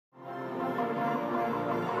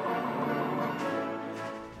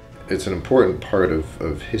it's an important part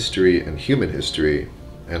of history and human history,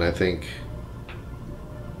 and I think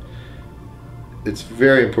it's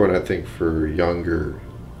very important, I think, for younger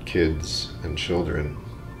kids and children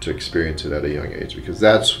to experience it at a young age, because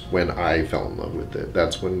that's when I fell in love with it.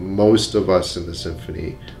 That's when most of us in the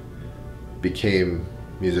symphony became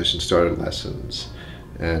musicians, started lessons.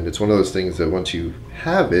 And it's one of those things that once you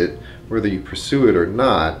have it, whether you pursue it or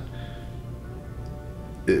not,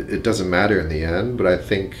 it doesn't matter in the end. But I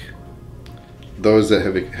think those that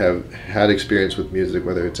have had experience with music,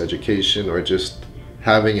 whether it's education or just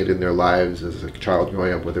having it in their lives as a child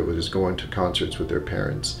growing up, whether it was just going to concerts with their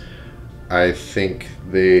parents, I think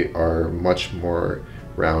they are much more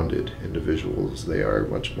rounded individuals. They are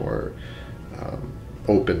much more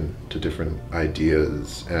open to different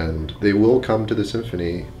ideas, and they will come to the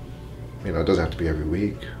symphony. You know, it doesn't have to be every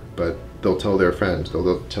week, but they'll tell their friends,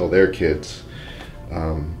 they'll tell their kids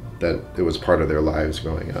that it was part of their lives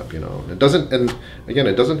growing up. You know, it doesn't, and again,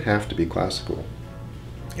 it doesn't have to be classical.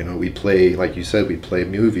 You know, we play, like you said, we play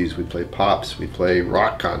movies, we play pops, we play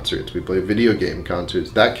rock concerts, we play video game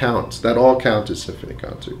concerts. That counts. That all counts as symphony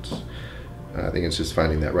concerts. I think it's just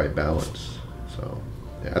finding that right balance. So,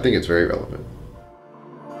 yeah, I think it's very relevant.